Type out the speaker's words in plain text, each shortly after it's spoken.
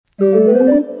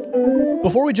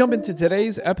Before we jump into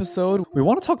today's episode, we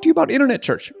want to talk to you about Internet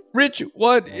Church. Rich,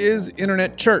 what is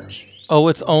Internet Church? Oh,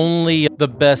 it's only the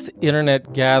best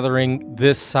internet gathering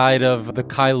this side of the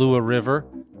Kailua River.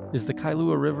 Is the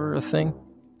Kailua River a thing?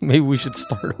 Maybe we should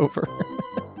start over.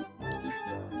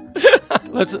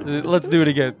 Let's do it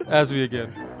again. Ask me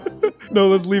again. No,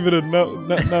 let's leave it in. Now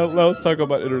let's talk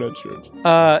about Internet Church.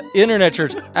 Internet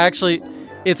Church. Actually,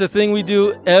 it's a thing we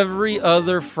do every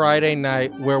other Friday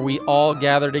night where we all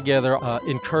gather together,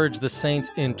 encourage the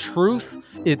saints in truth.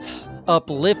 It's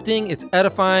uplifting. It's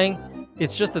edifying.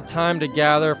 It's just a time to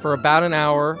gather for about an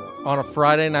hour on a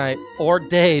Friday night or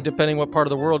day, depending what part of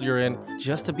the world you're in,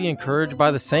 just to be encouraged by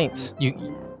the saints.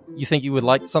 You think you would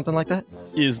like something like that?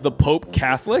 Is the Pope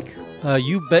Catholic?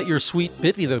 You bet your sweet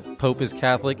bippy the Pope is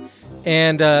Catholic.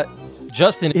 And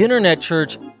Justin, Internet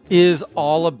Church is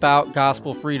all about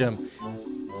gospel freedom.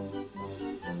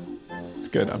 It's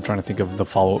good. I'm trying to think of the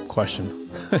follow-up question.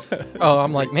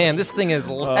 I'm like, man, this thing is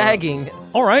lagging.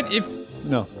 All right.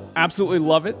 Absolutely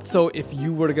love it. So if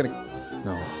you were to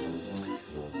No.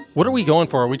 What are we going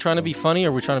for? Are we trying to be funny or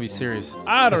are we trying to be serious?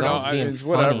 I don't know. It's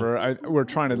whatever. We're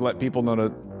trying to let people know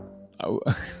to...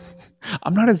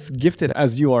 I'm not as gifted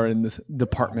as you are in this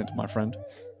department, my friend.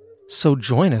 So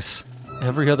join us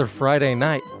every other Friday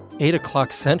night, 8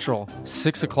 o'clock Central,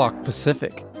 6 o'clock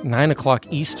Pacific, 9 o'clock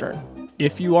Eastern.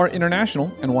 If you are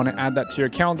international and want to add that to your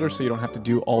calendar so you don't have to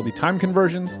do all the time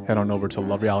conversions, head on over to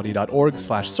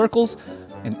lovereality.org/circles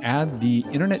and add the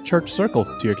Internet Church Circle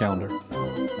to your calendar.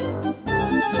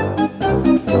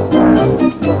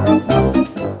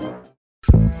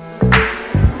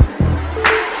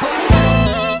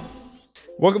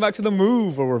 Welcome back to The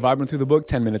Move, where we're vibing through the book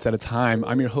 10 minutes at a time.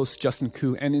 I'm your host, Justin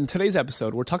Koo, and in today's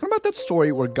episode, we're talking about that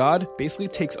story where God basically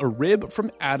takes a rib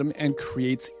from Adam and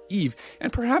creates Eve,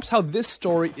 and perhaps how this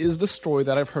story is the story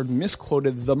that I've heard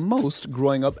misquoted the most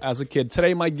growing up as a kid.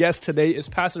 Today, my guest today is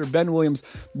Pastor Ben Williams.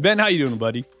 Ben, how you doing,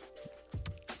 buddy?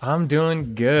 I'm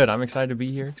doing good. I'm excited to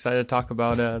be here. Excited to talk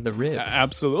about the rib.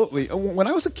 Absolutely. When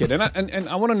I was a kid, and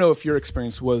I want to know if your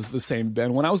experience was the same,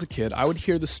 Ben. When I was a kid, I would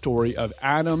hear the story of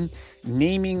Adam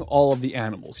naming all of the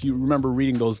animals. You remember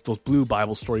reading those blue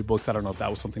Bible story books. I don't know if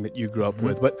that was something that you grew up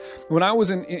with, but when I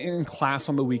was in class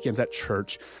on the weekends at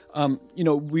church,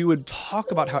 we would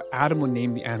talk about how Adam would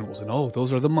name the animals, and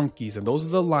those are the monkeys, and those are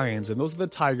the lions, and those are the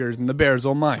tigers, and the bears,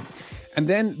 oh my. And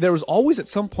then there was always at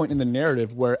some point in the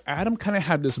narrative where Adam kind of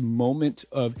had this moment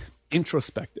of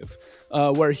introspective,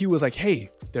 where he was like, hey,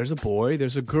 there's a boy,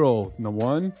 there's a girl, and the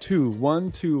 1, 2,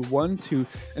 1, 2, 1, 2.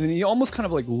 And then he almost kind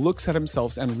of like looks at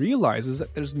himself and realizes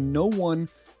that there's no one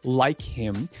like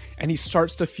him, and he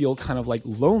starts to feel kind of like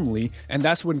lonely. And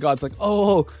that's when God's like,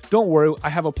 oh, don't worry, I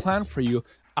have a plan for you.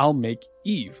 I'll make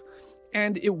Eve.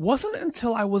 And it wasn't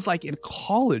until I was like in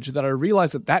college that I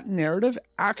realized that narrative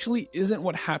actually isn't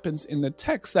what happens in the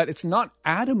text, that it's not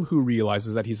Adam who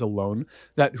realizes that he's alone,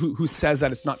 that who says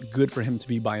that it's not good for him to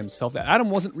be by himself, that Adam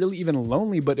wasn't really even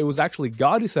lonely, but it was actually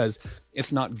God who says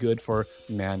it's not good for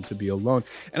man to be alone.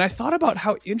 And I thought about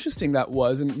how interesting that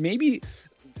was, and maybe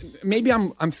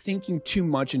I'm thinking too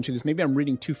much into this, maybe I'm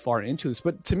reading too far into this,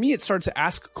 but to me it started to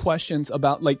ask questions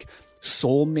about like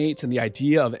soulmates and the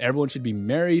idea of everyone should be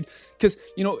married. Because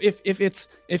if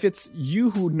it's you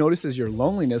who notices your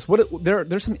loneliness,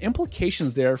 there's some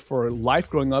implications there for life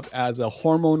growing up as a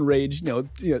hormone rage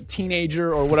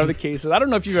teenager or whatever the case is. I don't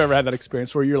know if you've ever had that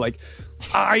experience where you're like,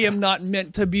 I am not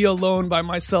meant to be alone by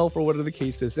myself, or whatever the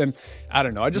case is. And I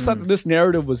don't know, I just thought that this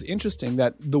narrative was interesting,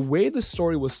 that the way the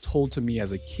story was told to me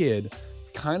as a kid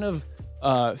kind of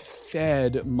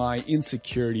fed my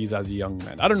insecurities as a young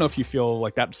man. I don't know if you feel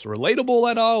like that's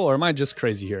relatable at all, or am I just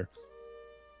crazy here?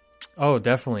 Oh,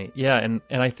 definitely. Yeah, and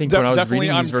I think when I was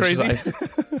reading these verses,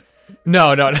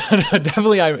 No,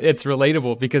 definitely it's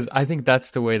relatable, because I think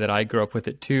that's the way that I grew up with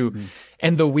it too.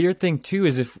 And the weird thing too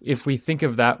is if we think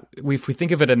of that, if we think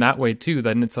of it in that way too,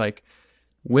 then it's like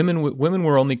women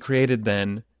were only created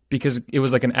then because it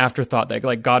was like an afterthought that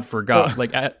like God forgot.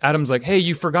 Like Adam's like, hey,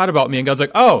 you forgot about me, and God's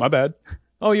like, oh, my bad.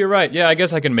 Oh, you're right. Yeah, I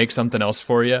guess I can make something else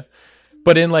for you.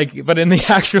 But in the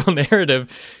actual narrative,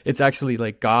 it's actually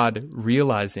like God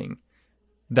realizing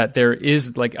that there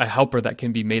is like a helper that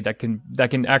can be made that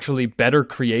can actually better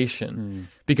creation.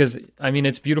 Because I mean,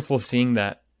 it's beautiful seeing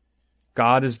that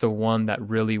God is the one that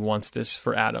really wants this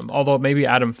for Adam. Although maybe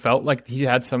Adam felt like he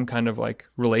had some kind of like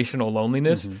relational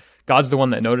loneliness, God's the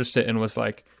one that noticed it and was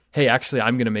like, hey, actually,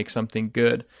 I'm going to make something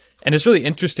good. And it's really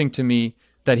interesting to me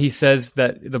that he says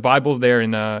that the Bible there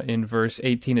in verse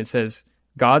 18, it says,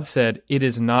 God said, it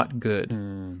is not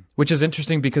good, which is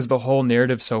interesting because the whole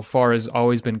narrative so far has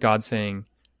always been God saying,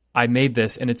 I made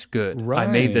this and it's good. Right.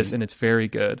 I made this and it's very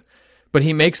good. But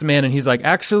he makes man and he's like,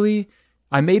 actually,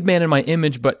 I made man in my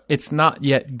image, but it's not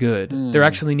yet good. There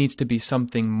actually needs to be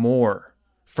something more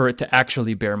for it to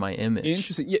actually bear my image.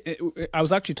 Interesting. Yeah, I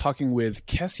was actually talking with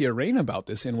Kessia Rain about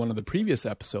this in one of the previous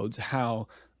episodes, how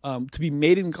to be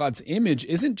made in God's image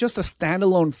isn't just a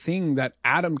standalone thing that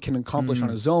Adam can accomplish on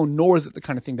his own, nor is it the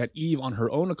kind of thing that Eve on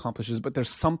her own accomplishes, but there's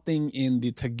something in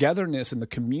the togetherness and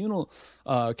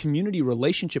the community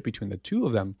relationship between the two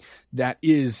of them that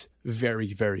is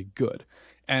very, very good.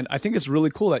 And I think it's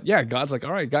really cool that, yeah, God's like,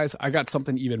 all right, guys, I got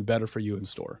something even better for you in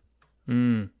store.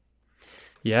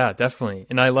 Yeah, definitely.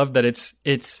 And I love that it's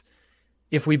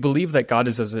if we believe that God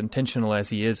is as intentional as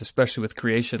he is, especially with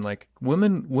creation, like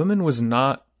woman was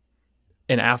not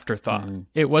an afterthought.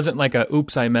 It wasn't like a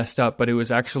oops, I messed up, but it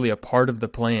was actually a part of the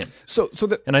plan.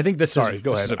 And I think this sorry, is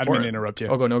go this ahead. is I didn't mean to interrupt you.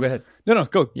 Oh, go ahead. No,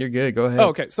 go. You're good. Go ahead. Oh,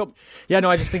 okay. So yeah, no,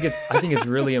 I think it's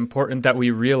really important that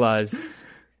we realize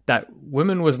that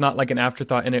women was not like an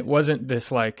afterthought, and it wasn't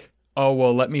this like, oh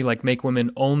well, let me like make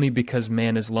women only because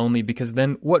man is lonely. Because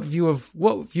then what view of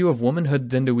womanhood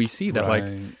then do we see that like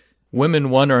women,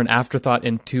 one, are an afterthought,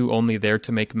 and two, only there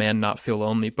to make man not feel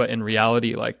lonely? But in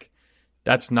reality, like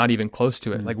that's not even close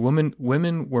to it. Like women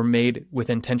were made with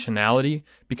intentionality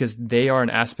because they are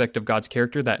an aspect of God's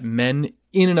character that men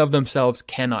in and of themselves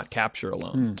cannot capture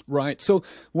alone. Right. So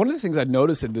one of the things I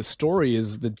noticed in this story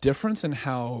is the difference in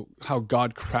how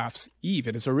God crafts Eve.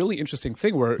 And it's a really interesting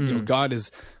thing where God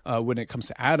is, when it comes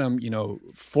to Adam,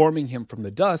 forming him from the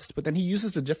dust, but then he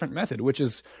uses a different method, which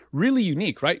is really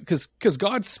unique, right? Because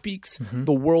God speaks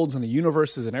the worlds and the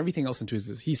universes and everything else into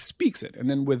his, he speaks it. And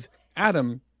then with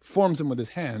Adam, forms him with his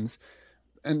hands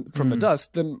and from the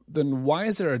dust, then why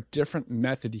is there a different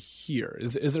method here?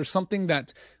 Is there something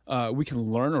that we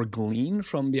can learn or glean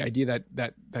from the idea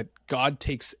that God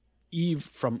takes Eve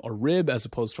from a rib as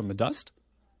opposed from the dust?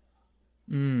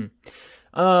 I'm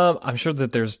sure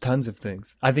that there's tons of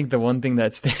things. I think the one thing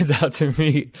that stands out to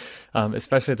me,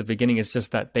 especially at the beginning, is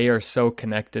just that they are so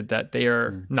connected that they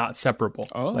are not separable.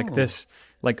 Like this,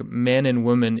 like man and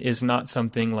woman is not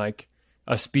something like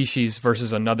a species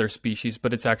versus another species,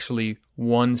 but it's actually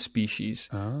one species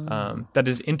that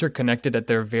is interconnected at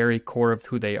their very core of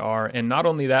who they are. And not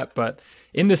only that, but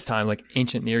in this time, like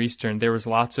ancient Near Eastern, there was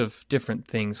lots of different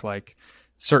things, like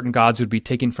certain gods would be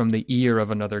taken from the ear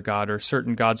of another god, or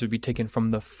certain gods would be taken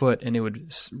from the foot, and it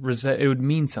would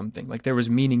mean something. Like there was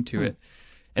meaning to it.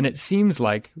 And it seems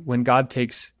like when God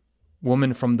takes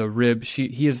woman from the rib,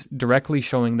 he is directly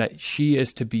showing that she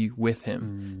is to be with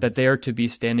him, that they are to be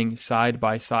standing side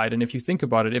by side. And if you think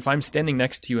about it, if I'm standing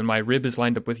next to you and my rib is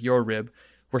lined up with your rib,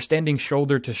 we're standing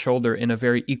shoulder to shoulder in a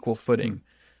very equal footing.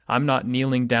 I'm not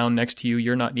kneeling down next to you,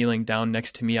 you're not kneeling down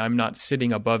next to me, I'm not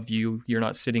sitting above you, you're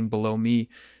not sitting below me.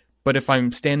 But if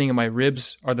I'm standing and my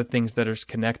ribs are the things that are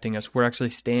connecting us, we're actually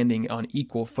standing on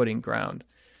equal footing ground.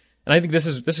 And I think this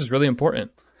is really important.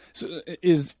 So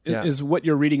is what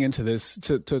you're reading into this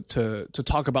to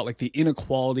talk about like the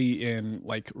inequality in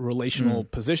like relational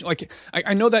position? Like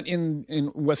I know that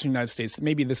in Western United States,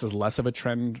 maybe this is less of a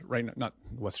trend right now, not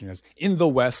Western United States, in the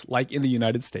West, like in the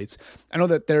United States. I know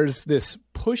that there's this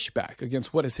pushback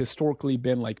against what has historically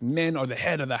been like men are the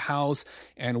head of the house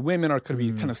and women are going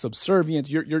to be kind of subservient.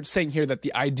 You're saying here that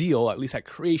the ideal, at least at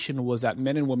creation, was that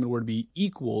men and women were to be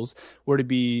equals, were to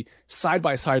be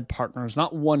side-by-side partners,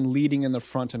 not one leading in the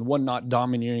front and one not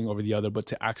domineering over the other, but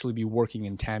to actually be working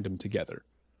in tandem together.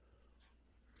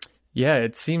 Yeah,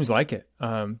 it seems like it.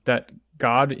 That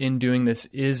God, in doing this,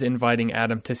 is inviting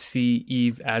Adam to see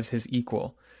Eve as his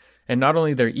equal. And not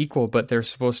only they're equal, but they're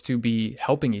supposed to be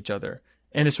helping each other.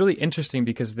 And it's really interesting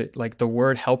because the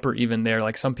word helper, even there,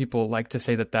 like some people like to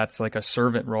say that that's like a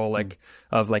servant role,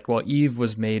 well, Eve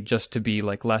was made just to be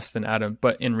like less than Adam.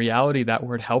 But in reality, that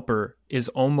word helper is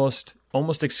almost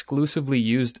exclusively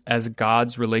used as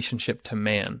God's relationship to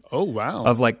man. Oh, wow.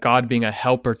 Of like God being a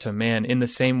helper to man in the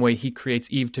same way he creates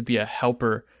Eve to be a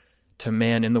helper to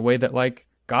man, in the way that like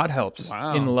God helps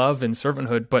in love and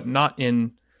servanthood, but not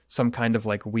in some kind of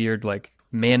like weird, like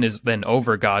man is then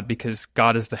over God because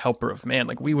God is the helper of man.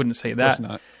 Like we wouldn't say that. Of course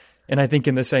not. And I think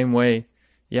in the same way,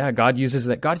 yeah, God used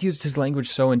his language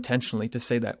so intentionally to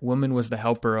say that woman was the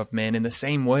helper of man in the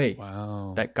same way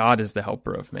that God is the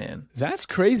helper of man. That's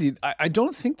crazy. I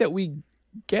don't think that we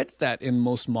get that in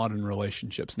most modern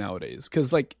relationships nowadays.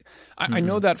 Because like, I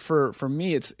know that for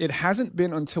me, it hasn't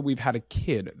been until we've had a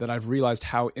kid that I've realized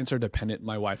how interdependent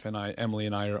my wife and I, Emily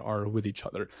and I are with each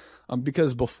other.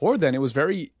 Because before then it was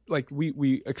very like,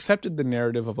 we accepted the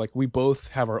narrative of like, we both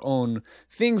have our own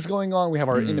things going on. We have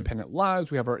our independent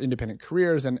lives. We have our independent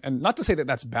careers. And not to say that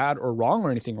that's bad or wrong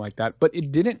or anything like that, but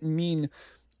it didn't mean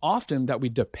often that we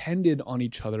depended on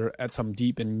each other at some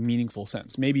deep and meaningful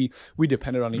sense. Maybe we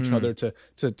depended on each other to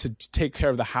take care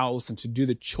of the house and to do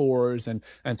the chores and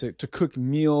to cook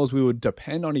meals. We would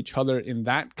depend on each other in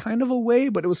that kind of a way,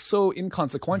 but it was so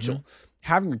inconsequential.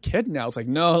 Having a kid now, it's like,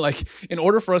 no, like in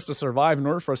order for us to survive, in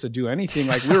order for us to do anything,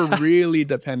 like we're really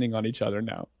depending on each other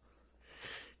now.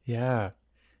 Yeah.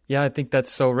 Yeah, I think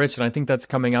that's so rich. And I think that's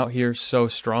coming out here so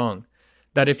strong.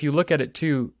 That if you look at it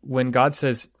too, when God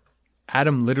says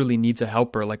Adam literally needs a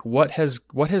helper, like what has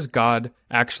God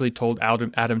actually told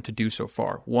Adam to do so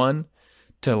far? One,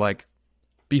 to like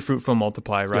be fruitful,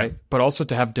 multiply, right? Yeah. But also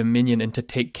to have dominion and to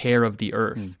take care of the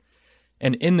earth.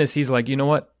 And in this, he's like, you know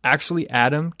what? Actually,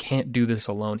 Adam can't do this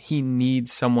alone. He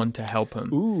needs someone to help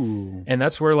him. Ooh. And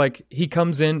that's where like he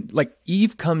comes in, like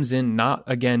Eve comes in not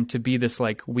again to be this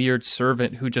like weird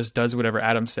servant who just does whatever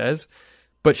Adam says,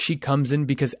 but she comes in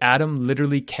because Adam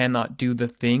literally cannot do the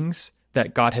things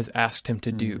that God has asked him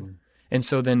to do. And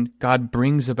so then God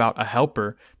brings about a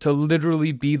helper to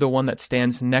literally be the one that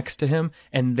stands next to him,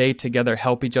 and they together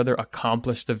help each other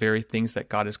accomplish the very things that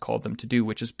God has called them to do,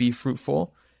 which is be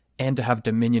fruitful and to have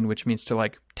dominion, which means to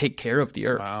like take care of the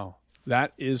earth. Wow.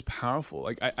 That is powerful.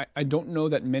 Like I don't know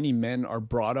that many men are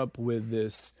brought up with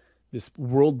this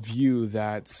worldview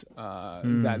that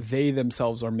that they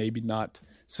themselves are maybe not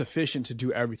sufficient to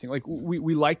do everything. Like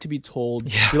we like to be told,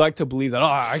 we like to believe that,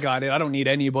 I got it, I don't need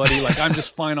anybody, like I'm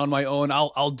just fine on my own,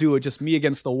 I'll do it, just me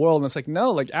against the world. And it's like,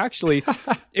 no, like actually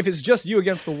if it's just you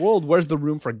against the world, where's the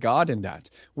room for God in that?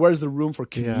 Where's the room for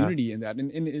community in that?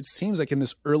 And it seems like in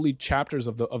this early chapters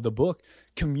of the book,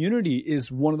 community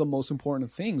is one of the most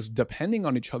important things. Depending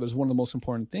on each other is one of the most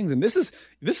important things. And this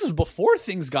is before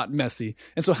things got messy.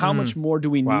 And so how much more do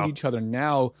we need each other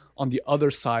now on the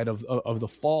other side of the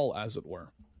fall, as it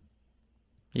were?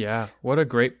 Yeah, what a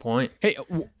great point. Hey,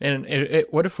 and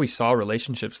what if we saw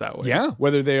relationships that way? Yeah,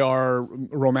 whether they are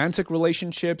romantic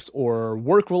relationships or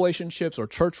work relationships or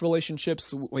church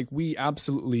relationships, like we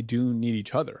absolutely do need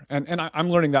each other. And I'm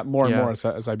learning that more and more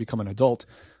as I become an adult.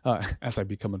 As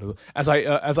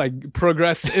I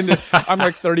progress in this, I'm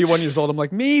like 31 years old. I'm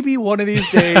like, maybe one of these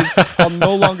days I'll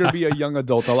no longer be a young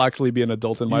adult. I'll actually be an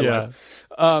adult in my life.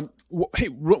 Hey,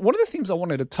 one of the themes I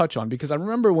wanted to touch on, because I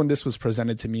remember when this was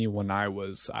presented to me when I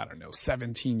was,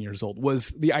 17 years old, was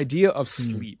the idea of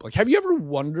sleep. Like, have you ever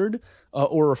wondered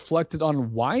or reflected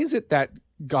on why is it that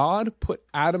God put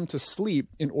Adam to sleep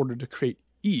in order to create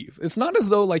Eve? It's not as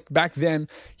though like back then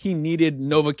he needed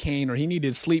Novocaine or he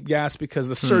needed sleep gas because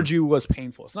the surgery was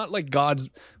painful. It's not like God's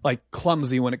like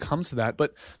clumsy when it comes to that,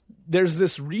 but there's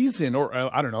this reason, or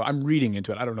I don't know, I'm reading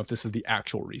into it. I don't know if this is the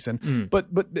actual reason, but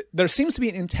there seems to be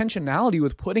an intentionality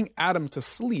with putting Adam to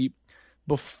sleep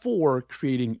before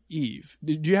creating Eve.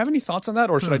 Do you have any thoughts on that,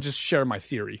 or should I just share my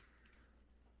theory?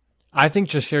 I think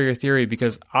just share your theory,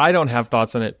 because I don't have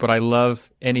thoughts on it, but I love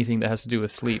anything that has to do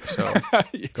with sleep. So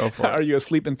go for it. Are you a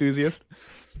sleep enthusiast?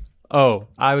 Oh,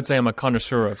 I would say I'm a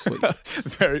connoisseur of sleep.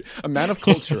 A man of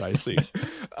culture, I see.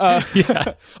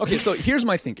 Yes. Okay, so here's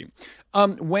my thinking.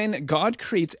 When God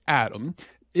creates Adam,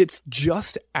 it's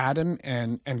just Adam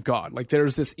and God. Like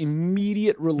there's this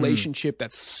immediate relationship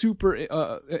that's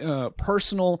super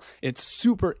personal. It's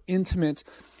super intimate.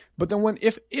 But then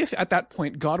if at that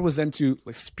point God was then to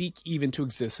like speak Eve into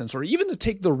existence, or even to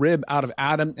take the rib out of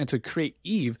Adam and to create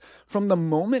Eve, from the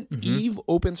moment Eve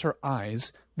opens her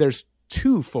eyes, there's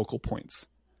two focal points.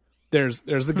 There's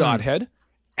the Godhead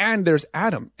and there's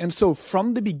Adam. And so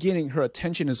from the beginning, her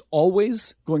attention is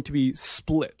always going to be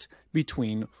split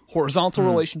between horizontal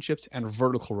relationships and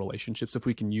vertical relationships, if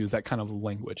we can use that kind of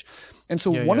language. And so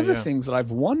one of the things that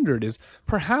I've wondered is,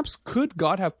 perhaps could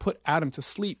God have put Adam to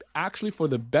sleep actually for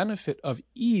the benefit of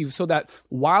Eve, so that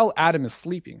while Adam is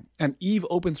sleeping and Eve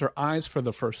opens her eyes for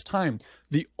the first time,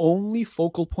 the only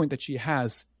focal point that she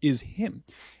has is him.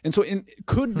 And so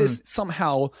could this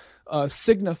somehow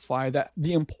signify that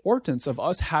the importance of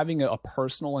us having a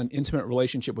personal and intimate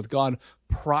relationship with God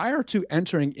prior to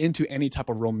entering into any type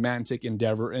of romantic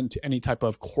endeavor, into any type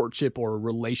of courtship or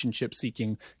relationship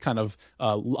seeking kind of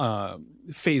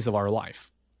phase of our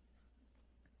life?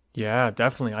 Yeah,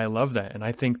 definitely. I love that. And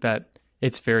I think that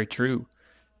it's very true,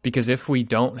 because if we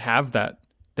don't have that,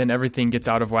 then everything gets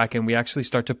out of whack, and we actually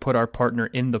start to put our partner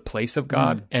in the place of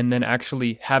God and then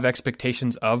actually have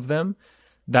expectations of them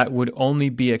that would only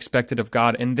be expected of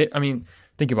God. And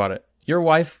think about it. Your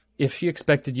wife, if she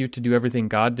expected you to do everything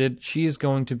God did, she is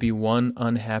going to be one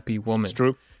unhappy woman. It's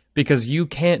true. Because you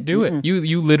can't do it.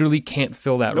 You literally can't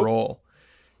fill that role.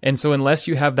 And so unless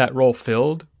you have that role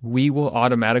filled, we will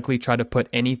automatically try to put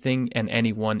anything and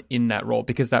anyone in that role,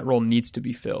 because that role needs to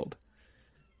be filled.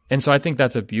 And so I think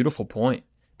that's a beautiful point,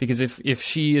 Because if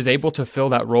she is able to fill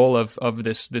that role of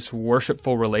this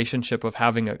worshipful relationship of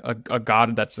having a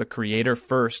God that's the creator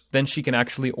first, then she can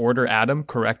actually order Adam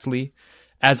correctly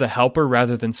as a helper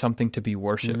rather than something to be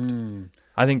worshipped.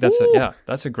 I think that's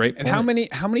that's a great point. And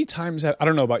how many times I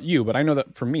don't know about you, but I know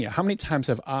that for me, how many times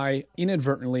have I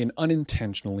inadvertently and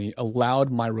unintentionally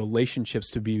allowed my relationships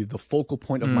to be the focal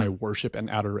point of my worship and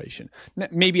adoration?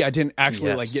 Maybe I didn't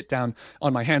actually like get down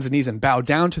on my hands and knees and bow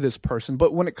down to this person,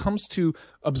 but when it comes to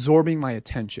absorbing my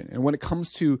attention and when it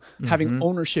comes to having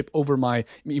ownership over my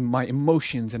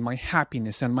emotions and my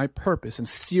happiness and my purpose and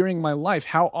steering my life,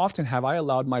 how often have I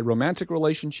allowed my romantic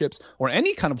relationships or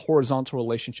any kind of horizontal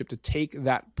relationship to take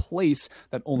that place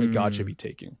that only God should be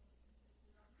taking?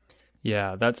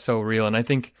 Yeah, that's so real. And I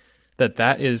think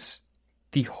that is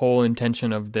the whole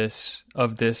intention of this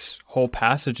whole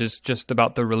passage, is just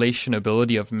about the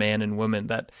relationability of man and woman,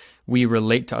 that we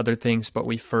relate to other things, but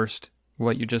we first,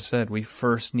 what you just said, we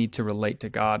first need to relate to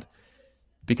God.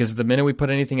 Because the minute we put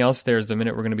anything else there is the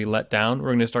minute we're going to be let down. We're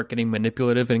going to start getting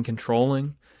manipulative and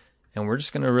controlling, and we're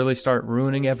just going to really start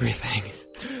ruining everything.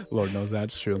 Lord knows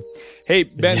that's true. Hey,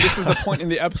 Ben, this is the point in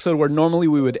the episode where normally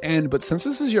we would end, but since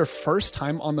this is your first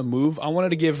time on the move, I wanted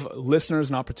to give listeners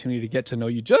an opportunity to get to know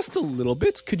you just a little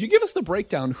bit. Could you give us the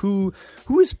breakdown? Who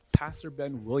is Pastor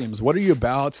Ben Williams? What are you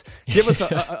about? Give us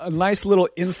a nice little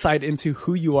insight into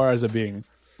who you are as a being.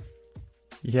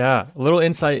 Yeah, a little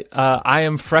insight. I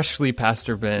am freshly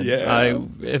Pastor Ben. Yeah.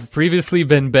 I have previously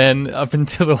been Ben up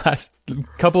until the last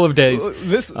couple of days.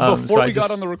 Before we got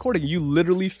on the recording, you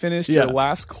literally finished your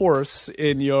last course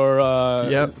in your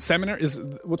seminary.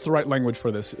 What's the right language for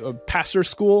this? Pastor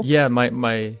school? Yeah,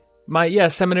 my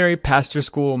seminary, pastor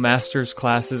school, master's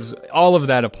classes, all of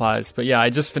that applies. But yeah,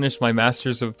 I just finished my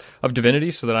master's of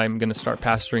divinity, so that I'm going to start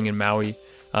pastoring in Maui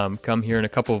come here in a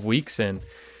couple of weeks. And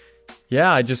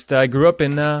yeah, I grew up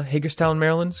in Hagerstown,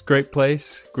 Maryland. It's a great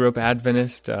place. Grew up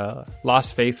Adventist.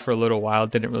 Lost faith for a little while.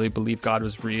 Didn't really believe God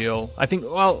was real. I think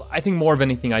more of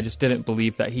anything, I just didn't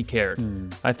believe that He cared.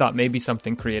 I thought maybe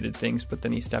something created things, but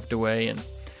then He stepped away, and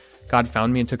God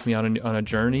found me and took me on a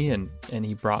journey, and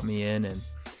He brought me in. And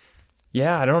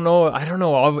yeah, I don't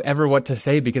know ever what to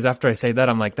say, because after I say that,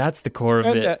 I'm like, that's the core of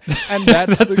it. And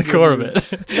that's the core of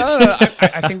it. No.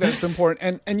 I think that's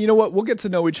important. And you know what? We'll get to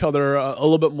know each other a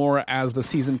little bit more as the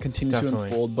season continues to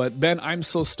unfold. But Ben, I'm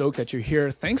so stoked that you're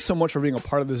here. Thanks so much for being a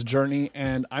part of this journey,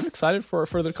 and I'm excited for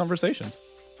further conversations.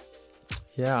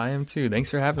 Yeah, I am too. Thanks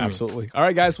for having me. Absolutely. All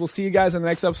right, guys. We'll see you guys in the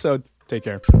next episode. Take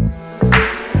care.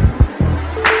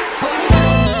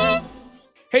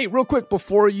 Hey, real quick,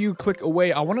 before you click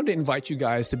away, I wanted to invite you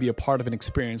guys to be a part of an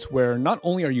experience where not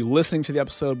only are you listening to the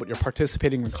episode, but you're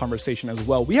participating in the conversation as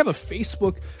well. We have a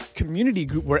Facebook community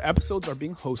group where episodes are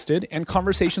being hosted and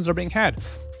conversations are being had.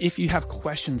 If you have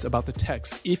questions about the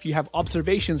text, if you have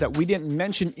observations that we didn't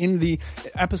mention in the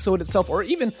episode itself, or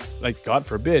even, like, God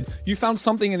forbid, you found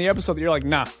something in the episode that you're like,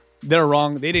 nah, they're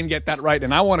wrong, they didn't get that right,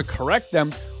 and I want to correct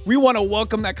them, we want to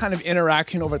welcome that kind of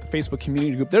interaction over at the Facebook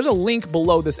community group. There's a link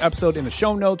below this episode in the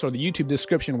show notes or the YouTube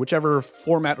description, whichever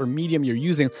format or medium you're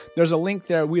using. There's a link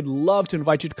there. We'd love to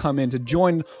invite you to come in to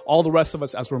join all the rest of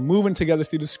us as we're moving together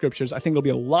through the scriptures. I think it'll be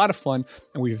a lot of fun,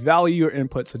 and we value your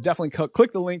input. So definitely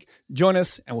click the link, join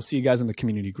us, and we'll see you guys in the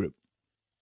community group.